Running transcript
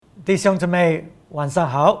弟兄姊妹晚上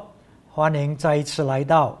好，欢迎再一次来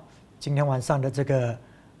到今天晚上的这个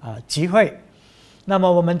集会。那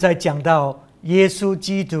么我们在讲到耶稣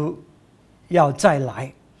基督要再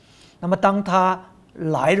来，那么当他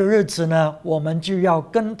来的日子呢，我们就要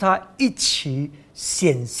跟他一起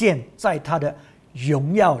显现在他的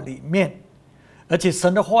荣耀里面。而且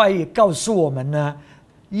神的话语告诉我们呢，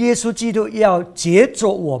耶稣基督要借着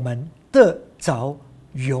我们得着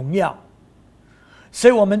荣耀。所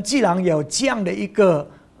以我们既然有这样的一个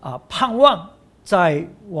盼望在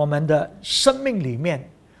我们的生命里面，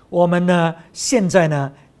我们呢现在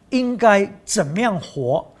呢应该怎么样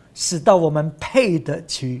活，使到我们配得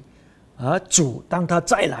起主当他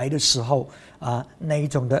再来的时候那一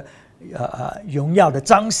种的荣耀的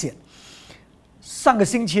彰显。上个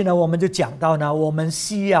星期呢我们就讲到呢，我们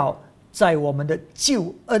需要在我们的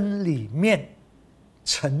救恩里面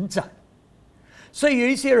成长。所以有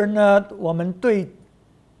一些人呢，我们对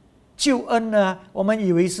救恩呢，我们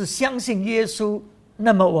以为是相信耶稣，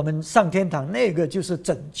那么我们上天堂，那个就是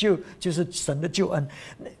拯救，就是神的救恩，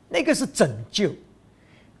那个是拯救。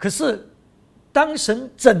可是当神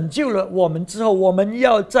拯救了我们之后，我们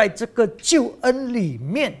要在这个救恩里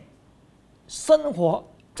面生活，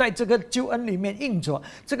在这个救恩里面运作。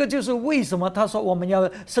这个就是为什么他说我们要，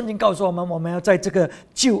圣经告诉我们，我们要在这个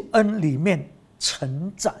救恩里面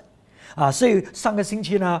成长。所以上个星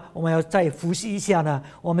期呢，我们要再复习一下呢，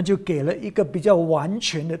我们就给了一个比较完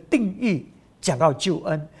全的定义，讲到救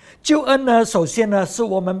恩。救恩呢，首先呢，是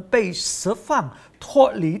我们被释放，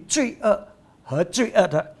脱离罪恶和罪恶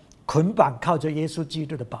的捆绑，靠着耶稣基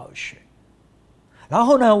督的宝血。然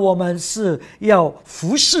后呢，我们是要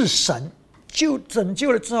服侍神，就拯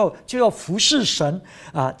救了之后，就要服侍神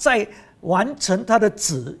在完成他的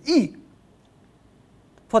旨意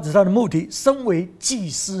或者他的目的，身为祭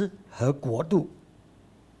司和国度，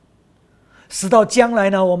使到将来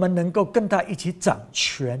呢，我们能够跟他一起掌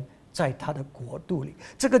权在他的国度里。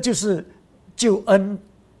这个就是救恩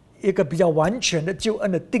一个比较完全的救恩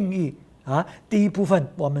的定义第一部分，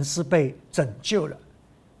我们是被拯救了，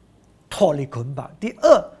脱离捆绑。第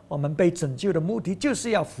二，我们被拯救的目的就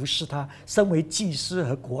是要服侍他，身为祭司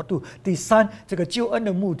和国度。第三，这个救恩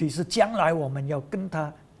的目的是将来我们要跟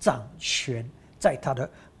他掌权在他的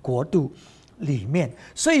国度里面。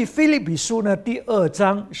所以腓立比书呢第2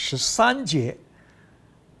章13节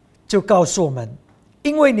就告诉我们，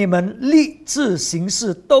因为你们立志行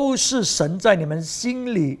事都是神在你们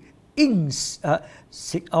心里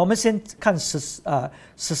我们先看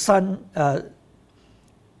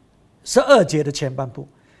12节的前半部，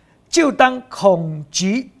就当恐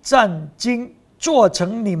惧战惊，做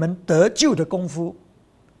成你们得救的功夫，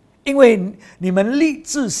因为你们立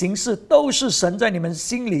志行事都是神在你们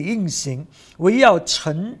心里运行，为要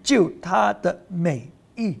成就他的美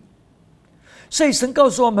意。所以神告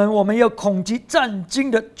诉我们，我们要恐惧战惊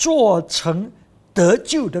的做成得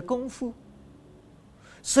救的功夫。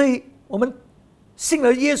所以我们信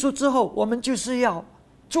了耶稣之后，我们就是要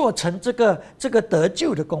做成这个得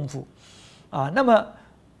救的功夫那么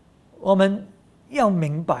我们要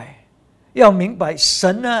明白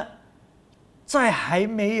神呢，在还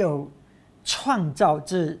没有创造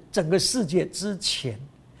这整个世界之前，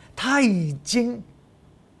他已经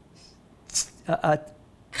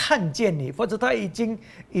看见你，或者他已经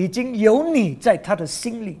有你在他的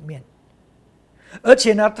心里面。而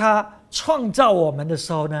且呢，他创造我们的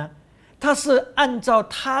时候呢，他是按照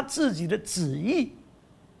他自己的旨意，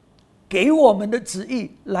给我们的旨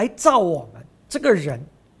意来造我们这个人，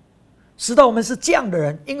使到我们是这样的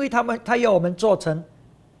人。因为他要我们做成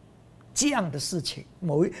这样的事情，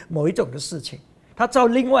某一种的事情，他造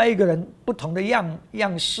另外一个人不同的样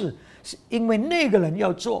式，是因为那个人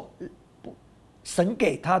要做神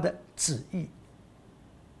给他的旨意。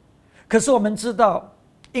可是我们知道，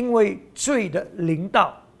因为罪的临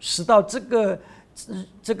到，使到这个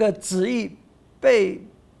旨意被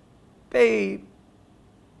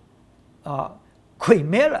毁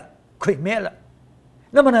灭了。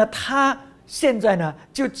那么呢，他现在呢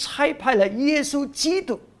就差派了耶稣基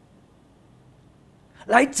督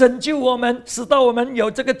来拯救我们，使到我们有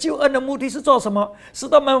这个救恩的目的是做什么？使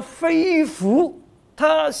到我们恢复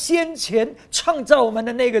他先前创造我们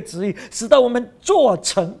的那个旨意，使到我们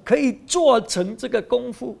可以做成这个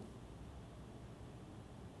功夫。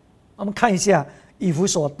我们看一下以弗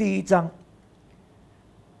所第1章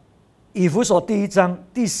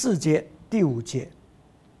第4节第5节，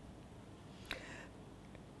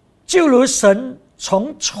就如神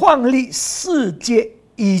从创立世界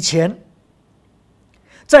以前，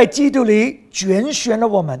在基督里拣选了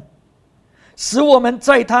我们，使我们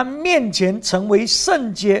在他面前成为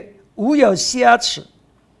圣洁，无有瑕疵，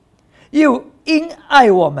又因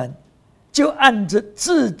爱我们，就按着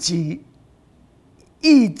自己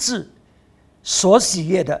意志所喜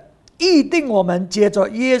悦的，议定我们借着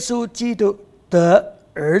耶稣基督得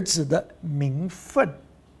儿子的名分。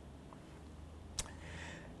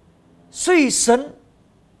所以神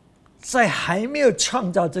在还没有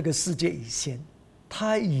创造这个世界以前，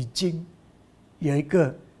他已经有一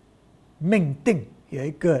个命定，有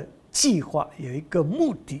一个计划，有一个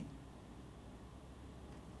目的，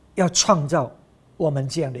要创造我们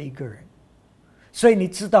这样的一个人。所以你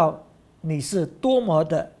知道你是多么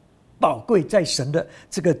的宝贵，在神的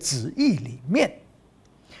这个旨意里面。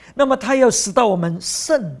那么他要使到我们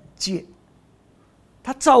圣洁，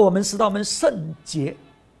他造我们使到我们圣洁，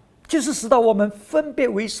就是使到我们分别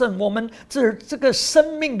为圣。我们这个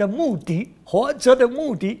生命的目的，活着的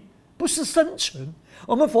目的不是生存，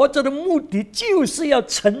我们活着的目的就是要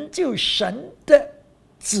成就神的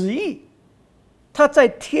旨意，他在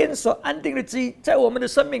天所安定的旨意在我们的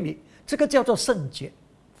生命里，这个叫做圣洁，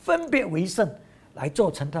分别为圣，来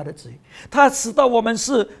做成他的旨意。他使到我们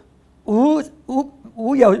是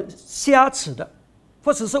无有瑕疵的，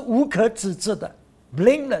或者是无可指责的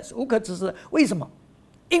blameless， 无可指责的。为什么？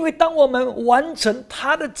因为当我们完成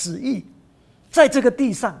他的旨意，在这个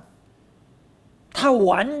地上，他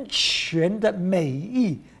完全的美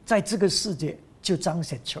意在这个世界就彰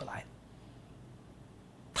显出来了。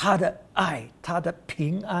他的爱，他的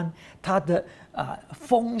平安，他的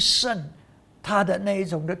丰盛，他的那一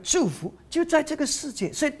种的祝福就在这个世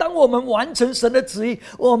界。所以当我们完成神的旨意，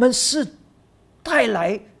我们是带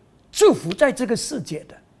来祝福在这个世界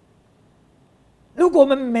的。如果我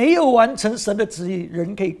们没有完成神的旨意，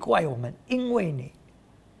人可以怪我们，因为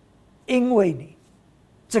你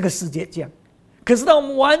这个世界这样。可是当我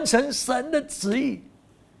们完成神的旨意，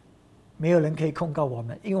没有人可以控告我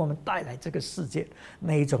们，因为我们带来这个世界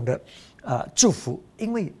那一种的祝福。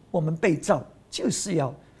因为我们被造就是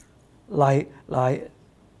要来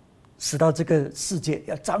使到这个世界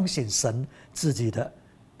要彰显神自己的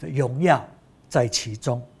荣耀在其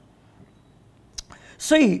中。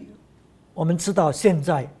所以我们知道现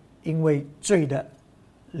在因为罪的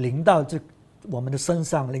临到我们的身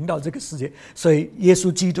上，临到这个世界，所以耶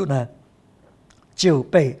稣基督呢就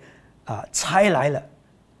被差来了，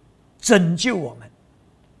拯救我们，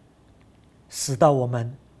使到我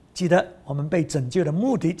们记得我们被拯救的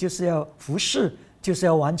目的就是要服侍，就是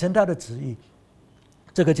要完成他的旨意。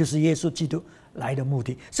这个就是耶稣基督来的目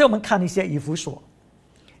的。所以我们看一下以弗所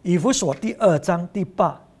第2章第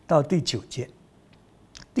8到第9节。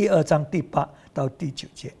第2章第8到第9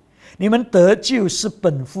节，你们得救是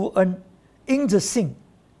本乎恩，因着信，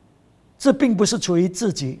这并不是出于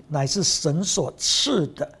自己，乃是神所赐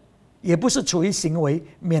的，也不是出于行为，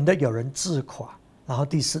免得有人自夸。然后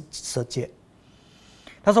第10节，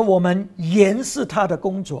他说我们原是他的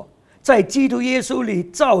工作，在基督耶稣里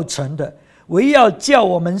造成的，为要叫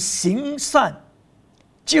我们行善，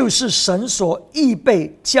就是神所预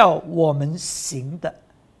备叫我们行的。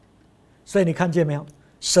所以你看见没有，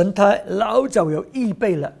神他老早有预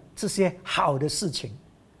备了这些好的事情，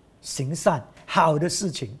行善好的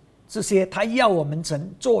事情，这些他要我们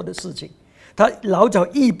做的事情，他老早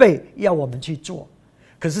预备要我们去做。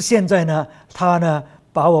可是现在呢，他呢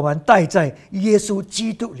把我们带在耶稣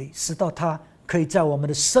基督里，使到他可以在我们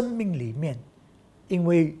的生命里面，因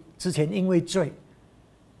为之前因为罪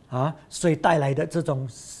所以带来的这种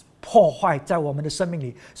破坏在我们的生命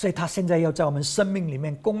里，所以他现在要在我们生命里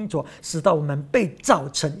面工作，使到我们被造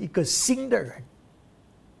成一个新的人，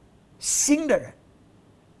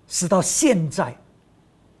使到现在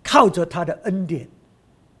靠着他的恩典，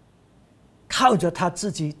靠着他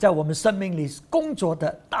自己在我们生命里工作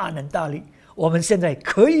的大能大力，我们现在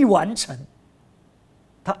可以完成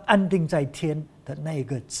他安定在天的那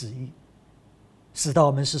个旨意，使到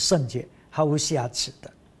我们是圣洁毫无瑕疵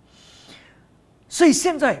的。所以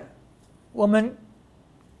现在我们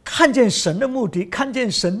看见神的目的，看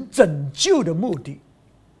见神拯救的目的，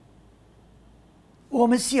我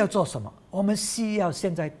们需要做什么？我们需要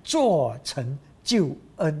现在做成救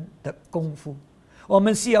恩的功夫，我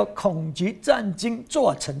们需要恐惧战惊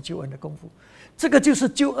做成救恩的功夫。这个就是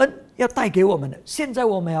救恩要带给我们的，现在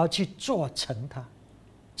我们要去做成它，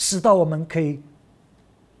使到我们可以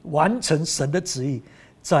完成神的旨意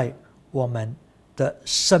在我们的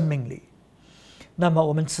生命里。那么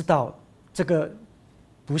我们知道这个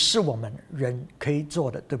不是我们人可以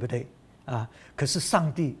做的，对不对可是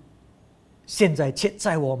上帝现在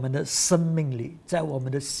在我们的生命里，在我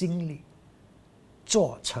们的心里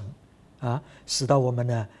做成使到我们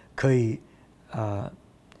呢可以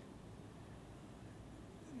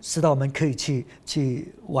使到我们可以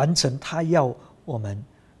去完成他要我们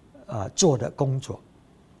做的工作。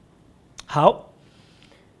好，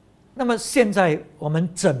那么现在我们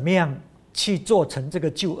怎么样去做成这个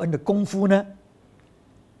救恩的功夫呢？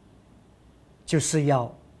就是要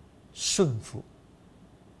顺服，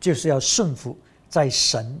就是要顺服在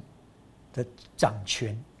神的掌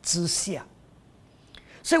权之下。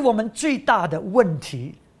所以我们最大的问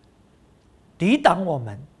题，抵挡我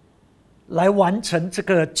们来完成这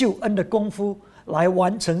个救恩的功夫，来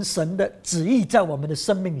完成神的旨意在我们的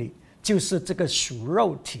生命里，就是这个属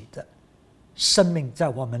肉体的生命在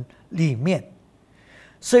我们里面。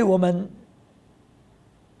所以我们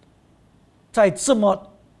在这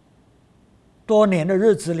么多年的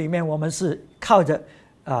日子里面，我们是靠着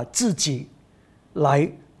自己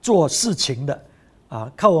来做事情的，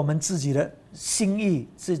靠我们自己的心意、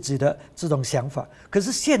自己的这种想法。可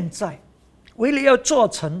是现在为了要做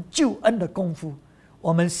成救恩的功夫，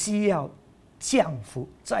我们需要降服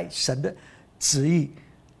在神的旨意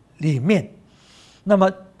里面。那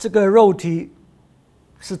么这个肉体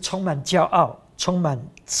是充满骄傲、充满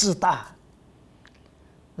自大，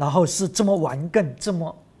然后是这么顽梗、这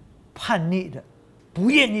么叛逆的，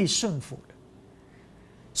不愿意顺服的。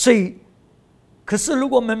所以可是如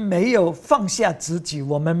果我们没有放下自己，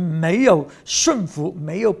我们没有顺服，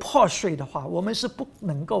没有破碎的话，我们是不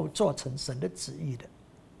能够做成神的旨意的。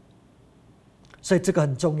所以这个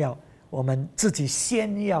很重要，我们自己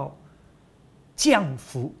先要降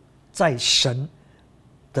服在神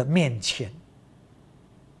的面前。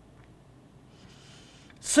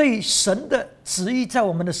所以神的旨意在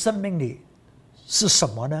我们的生命里是什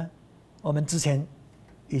么呢？我们之前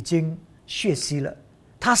已经学习了，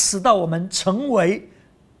它使到我们成为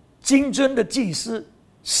君尊的祭司，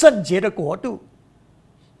圣洁的国度，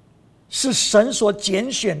是神所拣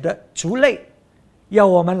选的族类，要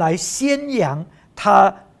我们来宣扬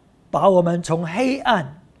他把我们从黑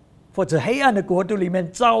暗或者黑暗的国度里面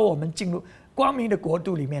召我们进入光明的国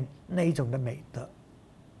度里面那一种的美德。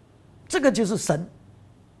这个就是神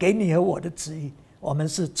给你和我的旨意，我们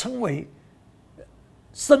是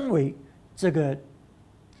身为这个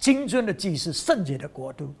君尊的祭司，圣洁的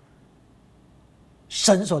国度，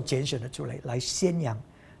神所拣选的族类，来宣扬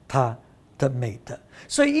他的美德。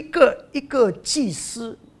所以一个祭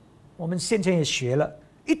司，我们先前也学了，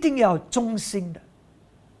一定要忠心的，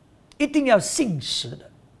一定要信实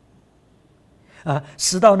的，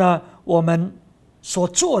使到呢我们所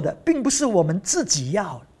做的并不是我们自己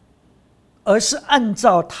要的，而是按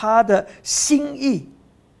照他的心意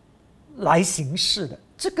来行事的。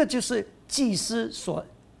这个就是祭司所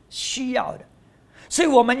需要的。所以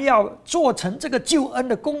我们要做成这个救恩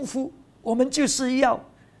的功夫，我们就是要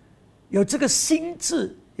有这个心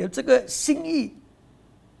志，有这个心意，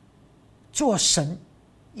做神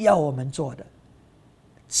要我们做的，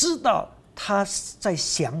知道他在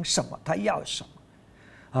想什么，他要什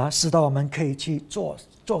么，使到我们可以去做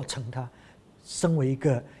成他，身为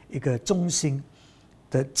一个忠心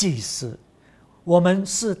的祭司。我们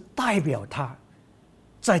是代表他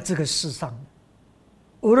在这个世上，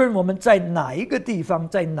无论我们在哪一个地方，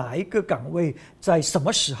在哪一个岗位，在什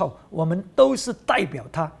么时候，我们都是代表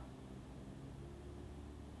他，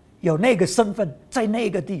有那个身份在那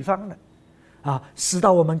个地方的，使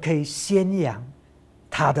到我们可以宣扬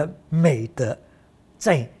他的美德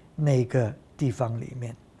在那个地方里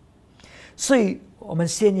面。所以我们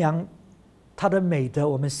宣扬他的美德，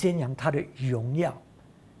我们宣扬他的荣耀，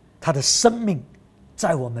他的生命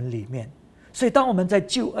在我们里面。所以当我们在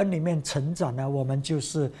救恩里面成长呢，我们就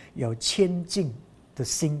是有谦敬的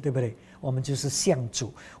心，对不对？我们就是向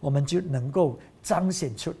主，我们就能够彰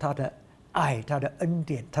显出他的爱，他的恩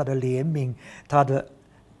典，他的怜悯，他的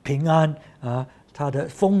平安他的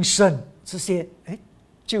丰盛，这些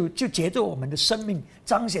就藉着我们的生命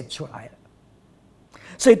彰显出来了。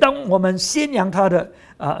所以当我们宣扬他的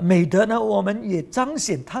美德呢，我们也彰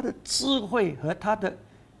显他的智慧和他的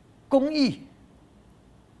公义。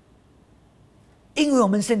因为我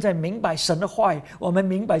们现在明白神的话语，我们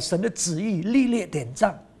明白神的旨意，历列典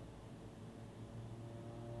章，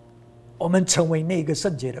我们成为那个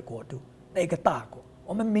圣洁的国度，那个大国。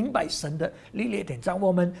我们明白神的历列典章，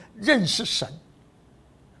我们认识神，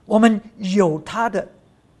我们有他的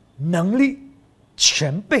能力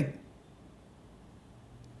权柄，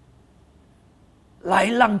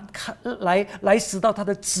来使到他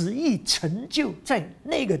的旨意成就在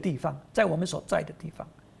那个地方，在我们所在的地方，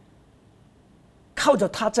靠着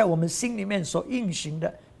他在我们心里面所运行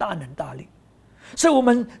的大能大力。所以我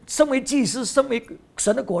们身为祭司，身为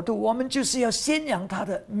神的国度，我们就是要宣扬他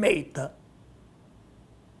的美德。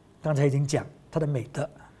刚才已经讲他的美德，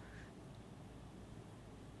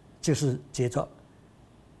就是接着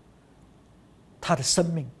他的生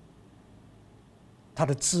命，他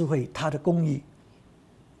的智慧，他的公义，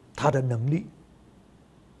他的能力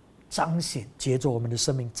彰显，借着我们的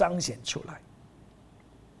生命彰显出来。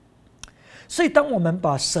所以当我们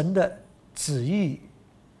把神的旨意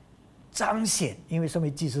彰显，因为申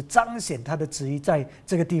命记是彰显他的旨意在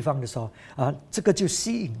这个地方的时候这个就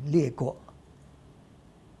吸引列国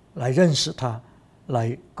来认识他，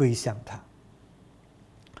来归向他。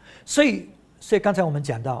所以刚才我们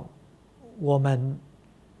讲到，我们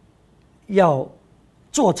要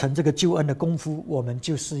做成这个救恩的功夫，我们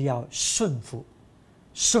就是要顺服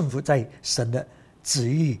在神的旨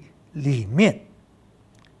意里面。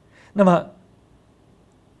那么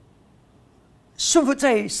顺服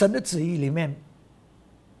在神的旨意里面，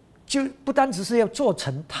就不单只是要做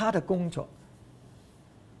成他的工作，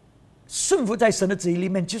顺服在神的旨意里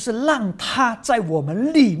面，就是让他在我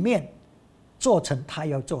们里面做成他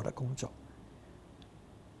要做的工作。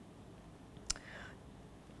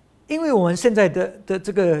因为我们现在的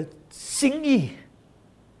这个心意，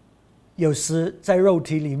有时在肉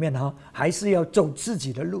体里面还是要走自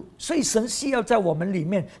己的路，所以神需要在我们里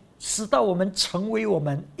面，使到我们成为我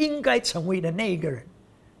们应该成为的那一个人，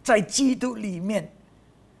在基督里面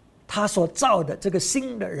他所造的这个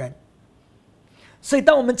新的人。所以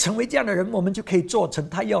当我们成为这样的人，我们就可以做成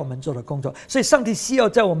他要我们做的工作。所以上帝需要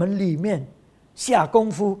在我们里面下功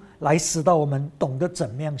夫，来使到我们懂得怎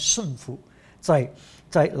么样顺服，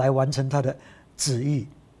再来完成他的旨意。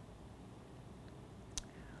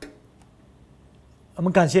我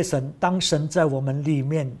们感谢神，当神在我们里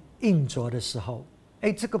面运作的时候，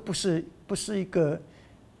这个不是一个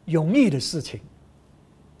容易的事情，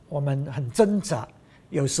我们很挣扎，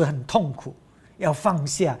有时很痛苦，要放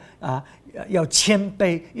下要谦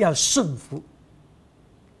卑，要顺服。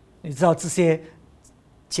你知道这些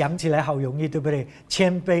讲起来好容易，对不对？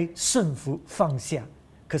谦卑、顺服、放下。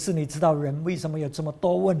可是你知道人为什么有这么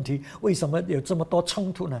多问题，为什么有这么多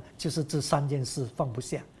冲突呢？就是这三件事放不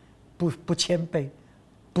下，不谦卑，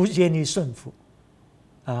不愿意顺服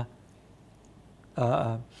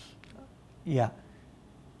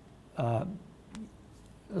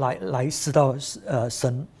来使到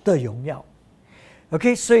神的荣耀。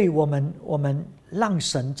OK， 所以我们让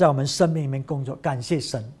神在我们生命里面工作，感谢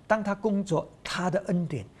神，当他工作，他的恩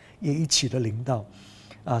典也一起的临到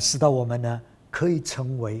使到我们呢可以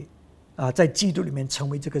成为在基督里面成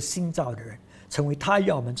为这个新造的人，成为他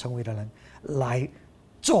要我们成为的人，来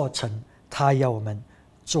做成他要我们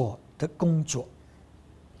做的工作。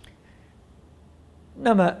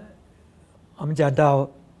那么我们讲到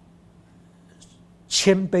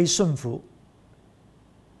谦卑顺服，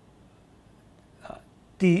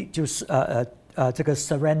第一就是这个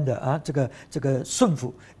surrender 这个顺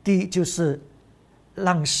服，第一就是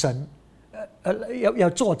让神要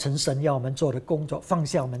做成神要我们做的工作，放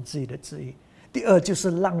下我们自己的旨意。第二就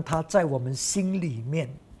是让他在我们心里面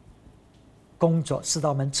工作，使到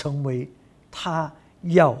我们成为他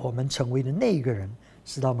要我们成为的那一个人，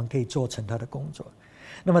使到我们可以做成他的工作。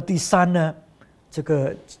那么第三呢，这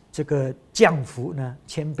个降服呢，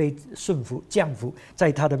谦卑顺服降服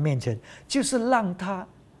在他的面前，就是让他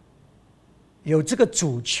有这个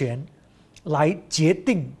主权来决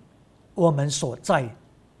定我们所在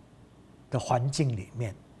的环境里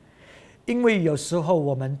面。因为有时候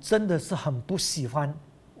我们真的是很不喜欢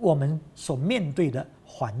我们所面对的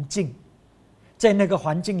环境，在那个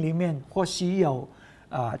环境里面或许有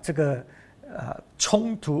这个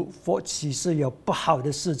冲突，或许是有不好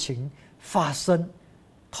的事情发生，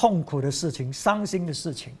痛苦的事情，伤心的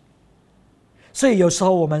事情。所以有时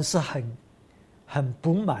候我们是很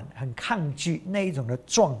不满，很抗拒那一种的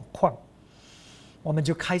状况，我们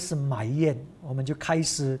就开始埋怨，我们就开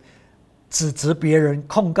始指责别人，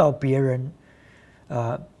控告别人。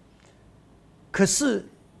可是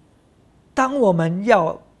当我们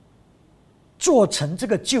要做成这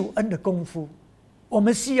个救恩的功夫，我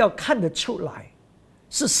们是要看得出来，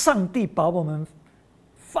是上帝把我们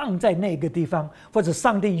放在那个地方，或者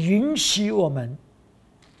上帝允许我们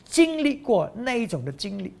经历过那一种的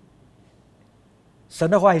经历。神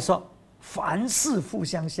的话语说，凡事互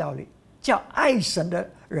相效力，叫爱神的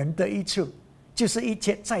人得益处，就是一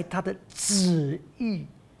切在他的旨意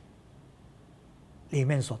里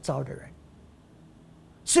面所造的人。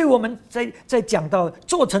所以我们在讲到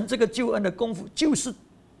做成这个救恩的功夫，就是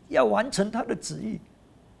要完成他的旨意。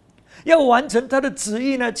要完成他的旨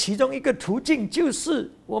意呢，其中一个途径就是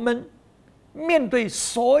我们面对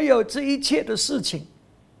所有这一切的事情，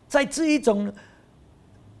在这一种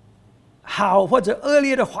好或者恶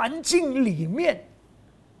劣的环境里面，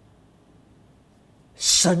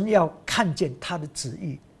神要看见他的旨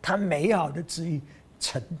意，他美好的旨意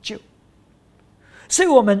成就。所以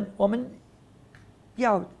我们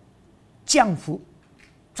要降服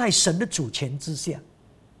在神的主权之下，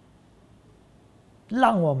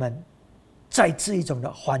让我们在这一种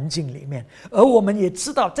的环境里面，而我们也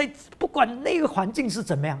知道，在不管那个环境是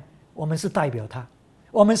怎么样，我们是代表他，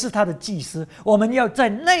我们是他的祭司，我们要在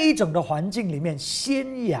那一种的环境里面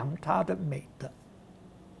宣扬他的美德，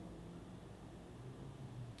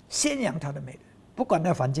宣扬他的美德，不管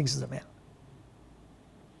那环境是怎么样，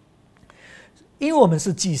因为我们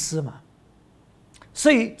是祭司嘛，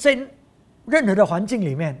所以在任何的环境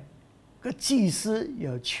里面，个祭司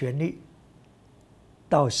有权利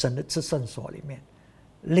到神的至圣所里面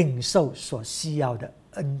领受所需要的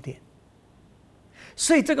恩典，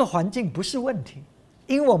所以这个环境不是问题，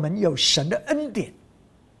因为我们有神的恩典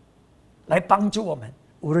来帮助我们，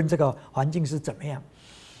无论这个环境是怎么样，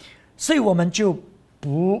所以我们就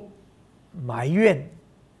不埋怨，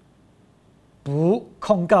不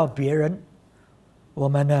控告别人，我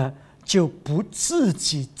们呢就不自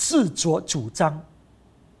己自作主张，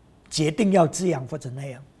决定要这样或者那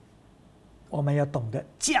样。我们要懂得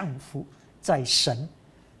降服在神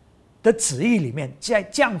的旨意里面，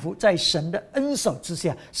降服在神的恩手之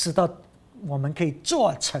下，使到我们可以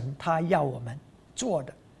做成他要我们做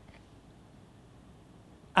的，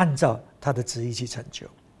按照他的旨意去成就。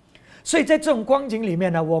所以在这种光景里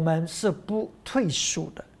面呢，我们是不退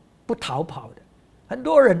缩的，不逃跑的。很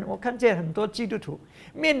多人，我看见很多基督徒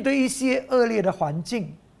面对一些恶劣的环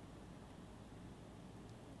境，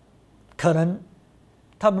可能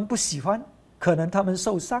他们不喜欢，可能他们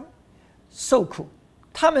受伤受苦，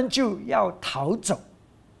他们就要逃走，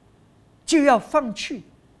就要放弃。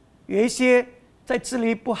有一些在治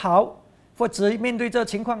理不好，或者面对这个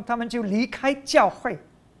情况，他们就离开教会。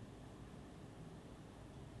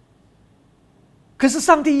可是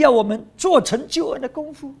上帝要我们做成救恩的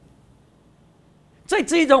功夫，在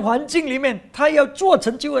这一种环境里面，他要做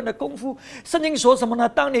成救恩的功夫。圣经说什么呢？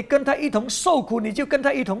当你跟他一同受苦，你就跟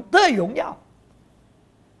他一同得荣耀。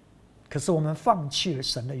可是我们放弃了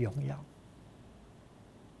神的荣耀，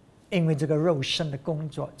因为这个肉身的工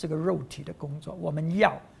作，这个肉体的工作，我们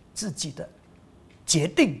要自己的决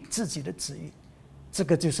定，自己的旨意，这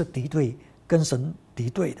个就是敌对，跟神敌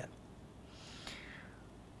对的。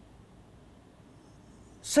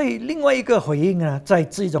所以另外一个回应呢，在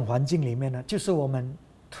这种环境里面呢，就是我们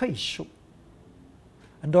退缩。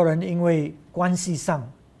很多人因为关系上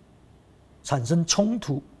产生冲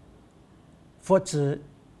突，或者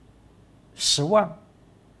失望，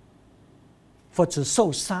或者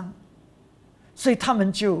受伤，所以他们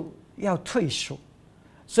就要退缩。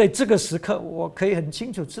所以这个时刻，我可以很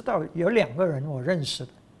清楚知道，有2个人我认识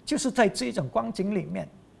的，就是在这种光景里面，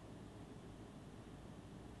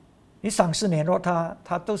你赏识联络他，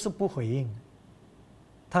他都是不回应，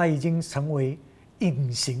他已经成为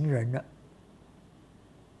隐形人了。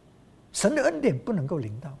神的恩典不能够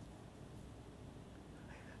临到，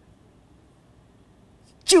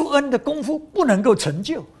救恩的功夫不能够成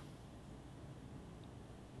就，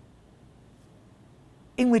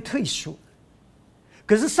因为退缩。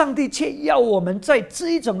可是上帝却要我们在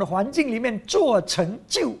这一种的环境里面做成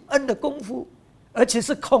救恩的功夫，而且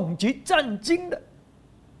是恐惧战惊的，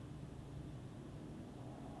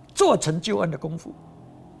做成救恩的功夫，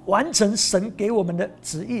完成神给我们的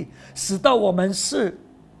旨意，使到我们是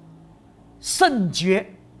圣洁、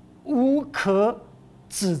无可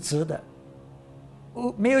指责的，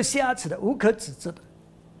没有瑕疵的，无可指责的。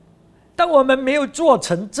当我们没有做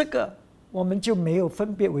成这个，我们就没有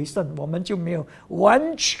分别为圣，我们就没有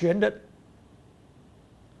完全的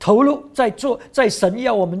投入在神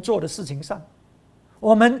要我们做的事情上，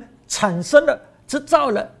我们产生了制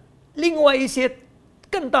造了另外一些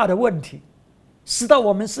更大的问题，使到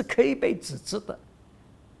我们是可以被指责的。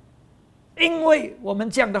因为我们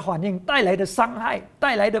这样的反应带来的伤害，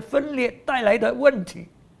带来的分裂，带来的问题，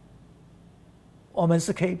我们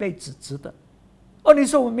是可以被指责的。你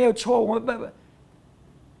说我没有错，我不。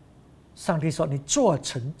上帝说：“你做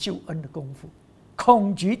成救恩的功夫，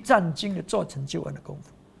恐惧战惊的做成救恩的功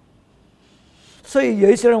夫。”所以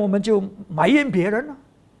有一些人，我们就埋怨别人了。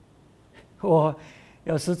我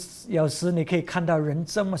有时你可以看到人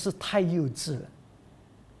真的是太幼稚了。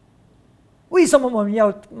为什么我们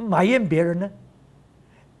要埋怨别人呢？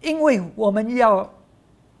因为我们要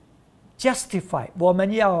justify， 我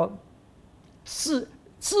们要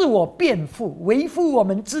自我辩护，维护我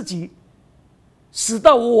们自己，使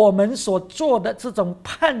到我们所做的这种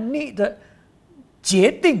叛逆的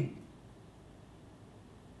决定，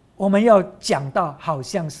我们要讲到好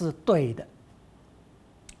像是对的。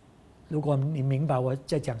如果你明白我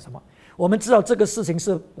在讲什么，我们知道这个事情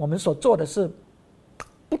是我们所做的是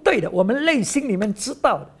不对的，我们内心里面知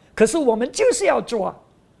道的，可是我们就是要做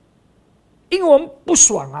因为我们不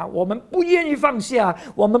爽啊，我们不愿意放下，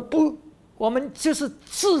我们我们就是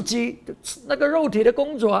自己那个肉体的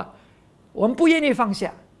工作我们不愿意放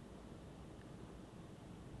下。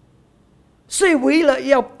所以为了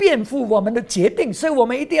要辩护我们的决定，所以我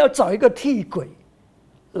们一定要找一个替鬼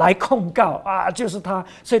来控告就是他。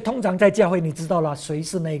所以通常在教会你知道了谁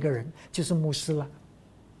是那个人，就是牧师了。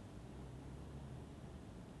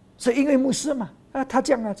所以因为牧师嘛他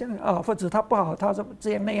这样或者他不好，他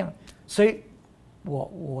这样那样，所以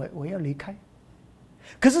我要离开。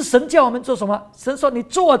可是神叫我们做什么？神说你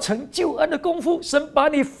做成救恩的功夫，神把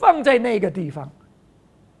你放在那个地方，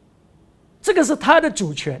这个是他的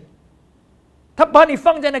主权，他把你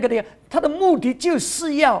放在那个地方，他的目的就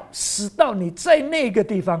是要使到你在那个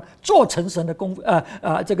地方做成神的功夫，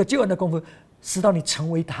这个救恩的功夫，使到你成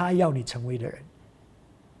为他要你成为的人。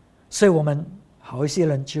所以我们好一些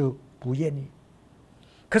人就不愿意。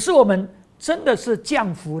可是我们真的是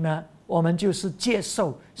降服呢？我们就是接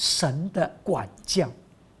受神的管教。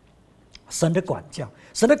神的管教，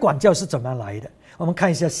神的管教是怎么来的？我们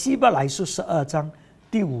看一下希伯来书12章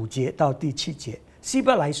第5节到第7节。希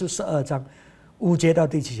伯来书12章5节到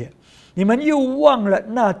第7节，你们又忘了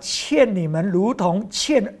那欠你们如同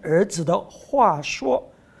欠儿子的话说：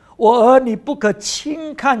我儿，你不可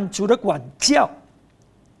轻看主的管教，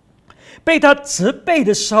被他责备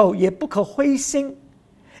的时候也不可灰心，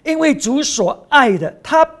因为主所爱的，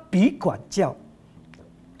他必管教，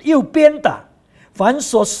又鞭打凡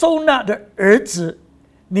所收纳的儿子。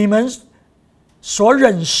你们所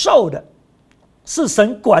忍受的，是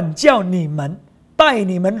神管教你们，待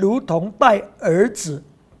你们如同待儿子。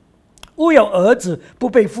où有儿子不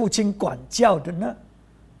被父亲管教的呢？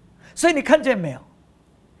所以你看见没有？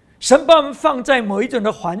神把我们放在某一种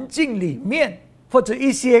的环境里面，或者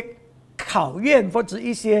一些考验，或者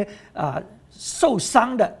一些受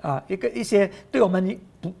伤的一些对我们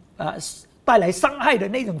带来伤害的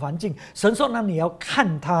那种环境，神说呢，你要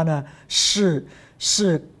看它呢是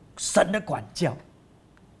神的管教。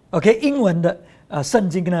OK， 英文的圣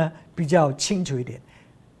经呢比较清楚一点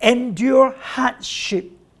 ，endure hardship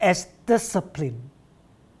as discipline。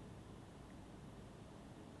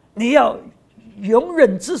你要容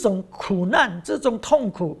忍这种苦难、这种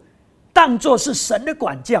痛苦，当作是神的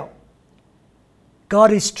管教。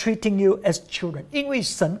God is treating you as children， 因为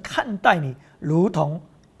神看待你如同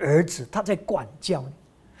儿子，他在管教你。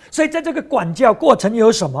所以在这个管教过程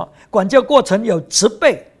有什么？管教过程有责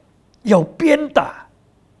备，有鞭打，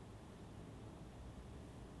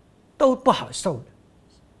都不好受的，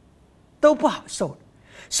都不好受的。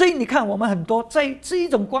所以你看，我们很多在这一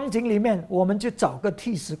种光景里面，我们就找个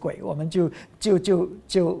替死鬼，我们就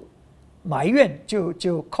埋怨，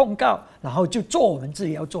就控告，然后就做我们自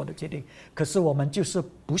己要做的决定。可是我们就是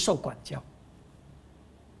不受管教。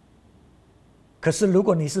可是如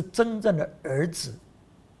果你是真正的儿子，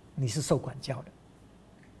你是受管教的，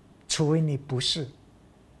除非你不是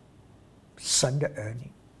神的儿女。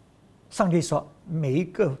上帝说，每一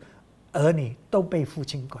个儿女都被父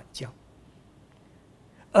亲管教，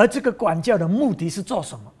而这个管教的目的是做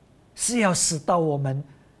什么？是要使到我们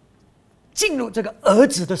进入这个儿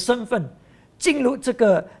子的身份，进入这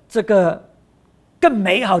个更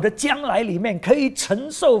美好的将来里面，可以承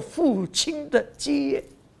受父亲的基业，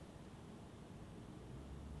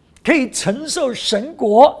可以承受神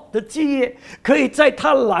国的基业，可以在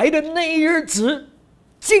他来的那一日子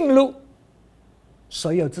进入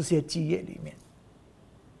所有这些基业里面。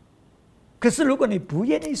可是如果你不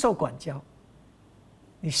愿意受管教，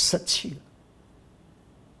你舍弃了，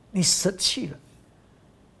你舍弃了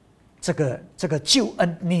这个救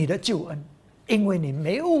恩，你的救恩，因为你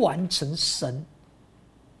没有完成神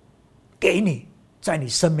给你在你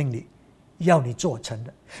生命里要你做成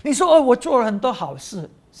的。你说我做了很多好事，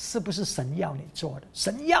是不是神要你做的？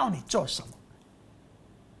神要你做什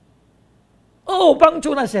么？帮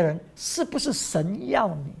助那些人，是不是神要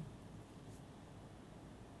你？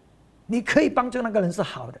你可以帮助那个人是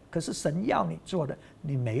好的，可是神要你做的，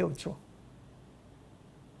你没有做，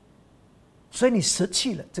所以你失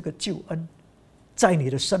去了这个救恩在你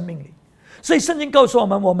的生命里。所以圣经告诉我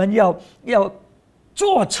们，我们要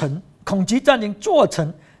做成恐惧战争，做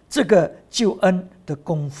成这个救恩的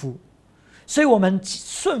功夫。所以我们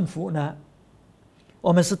顺服呢，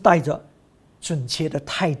我们是带着准确的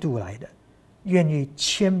态度来的，愿意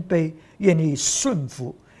谦卑，愿意顺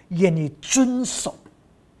服，愿意遵守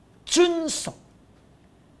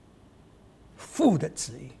父的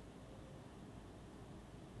旨意。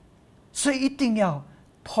所以一定要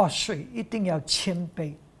破碎，一定要谦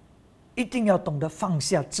卑，一定要懂得放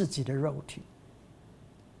下自己的肉体。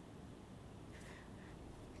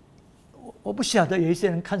我不晓得有一些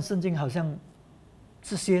人看圣经好像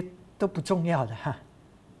这些都不重要的哈。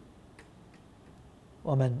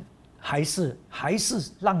我们还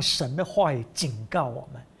是让神的话语警告我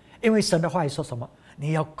们？因为神的话语说什么？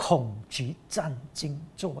你要恐惧战兢，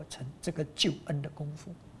做成这个救恩的功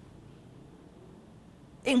夫。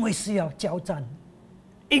因为是要交战，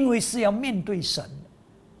因为是要面对神，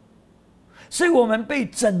所以我们被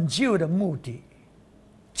拯救的目的，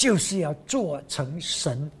就是要做成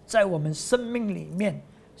神在我们生命里面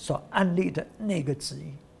所安立的那个旨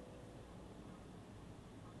意。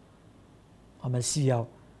我们需要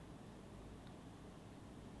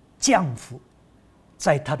降服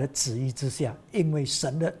在他的旨意之下，因为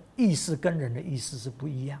神的意思跟人的意思是不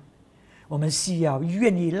一样。我们需要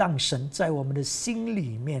愿意让神在我们的心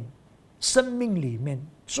里面、生命里面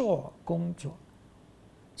做工作，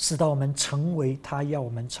使到我们成为他要我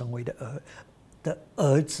们成为的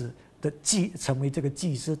儿子的成为这个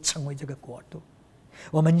祭司，成为这个国度。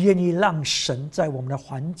我们愿意让神在我们的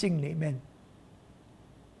环境里面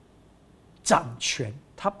掌权，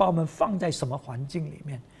他把我们放在什么环境里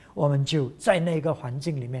面，我们就在那个环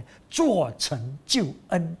境里面做成救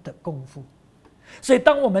恩的功夫。所以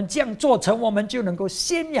当我们这样做成，我们就能够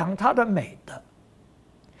宣扬他的美德，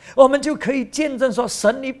我们就可以见证说，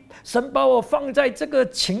神把我放在这个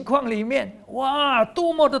情况里面，哇，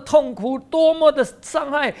多么的痛苦，多么的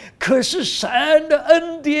伤害，可是神的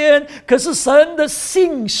恩典，可是神的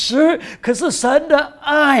信实，可是神的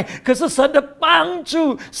爱，可是神的帮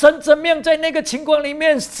助，神怎么样在那个情况里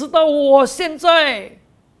面使到我现在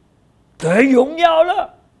得荣耀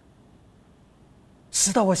了，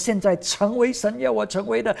使到我现在成为神要我成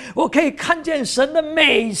为的。我可以看见神的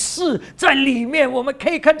美事在里面，我们可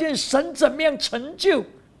以看见神怎么样成就。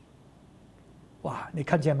哇，你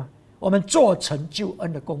看见吗？我们做成救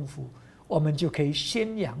恩的功夫，我们就可以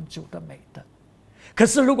宣扬主的美德。可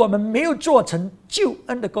是如果我们没有做成救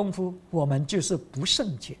恩的功夫，我们就是不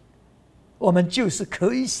圣洁，我们就是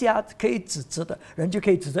可以指责的人，就可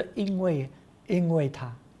以指责，因为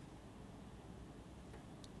他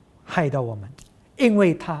害到我们，因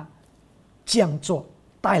为他这样做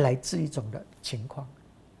带来这一种的情况，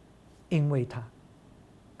因为他。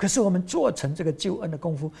可是我们做成这个救恩的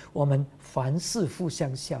功夫，我们凡事互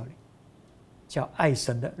相效力，叫爱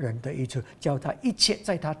神的人得益处，叫他一切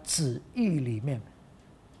在他旨意里面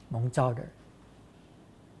蒙召的人，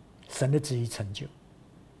神的旨意成就。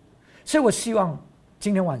所以我希望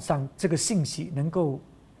今天晚上这个信息能够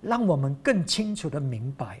让我们更清楚的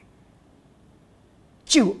明白，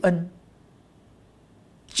救恩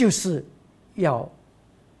就是要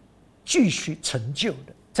继续成就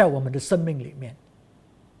的，在我们的生命里面，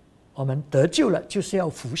我们得救了，就是要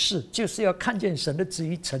服侍，就是要看见神的旨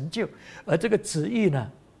意成就。而这个旨意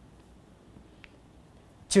呢，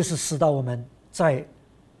就是使到我们在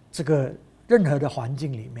这个任何的环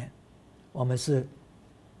境里面，我们是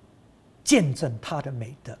见证他的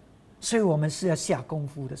美德。所以我们是要下功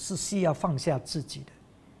夫的，是需要放下自己的，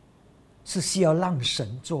是需要让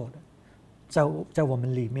神做的，在我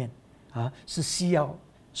们里面是需要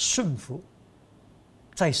顺服，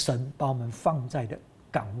在神把我们放在的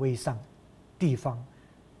岗位上、地方，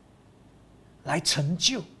来成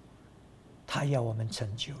就他要我们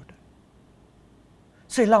成就的。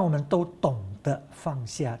所以让我们都懂得放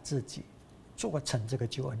下自己，做成这个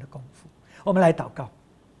救恩的功夫。我们来祷告。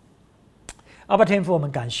阿爸天父，我们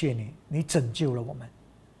感谢你，你拯救了我们，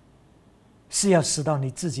是要使到你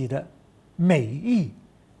自己的美意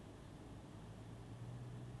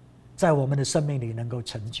在我们的生命里能够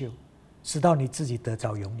成就，使到你自己得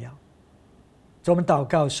着荣耀。所以我们祷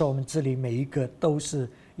告说，我们这里每一个都是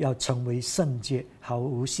要成为圣洁，毫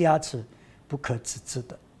无瑕疵，不可指责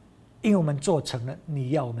的，因为我们做成了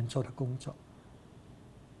你要我们做的工作。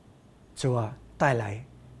主啊，带来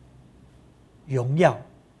荣耀，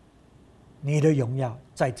你的荣耀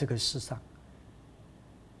在这个世上。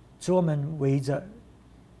主，我们围着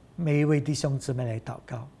每一位弟兄姊妹来祷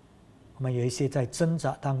告，我们有一些在挣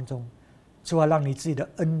扎当中，主啊，让你自己的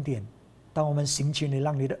恩典，当我们行群里，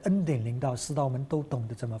让你的恩典临到，使到我们都懂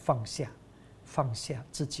得怎么放下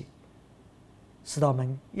自己，使到我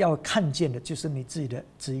们要看见的就是你自己的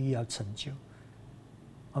旨意要成就。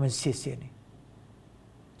我们谢谢你，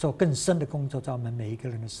做更深的工作在我们每一个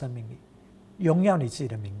人的生命里，荣耀你自己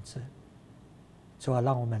的名字。主啊，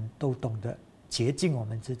让我们都懂得洁净我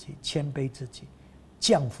们自己，谦卑自己，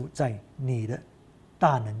降服在你的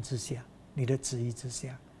大能之下，你的旨意之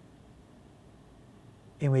下。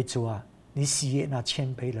因为主啊，你喜悦那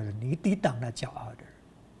谦卑的人，你抵挡那骄傲的人。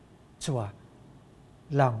主啊，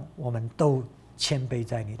让我们都谦卑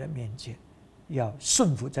在你的面前，要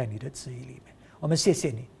顺服在你的旨意里面。我们谢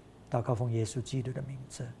谢你，祷告奉耶稣基督的名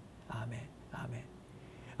字，阿们，阿们。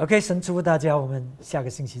OK， 神祝福大家，我们下个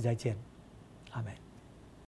星期再见，阿们。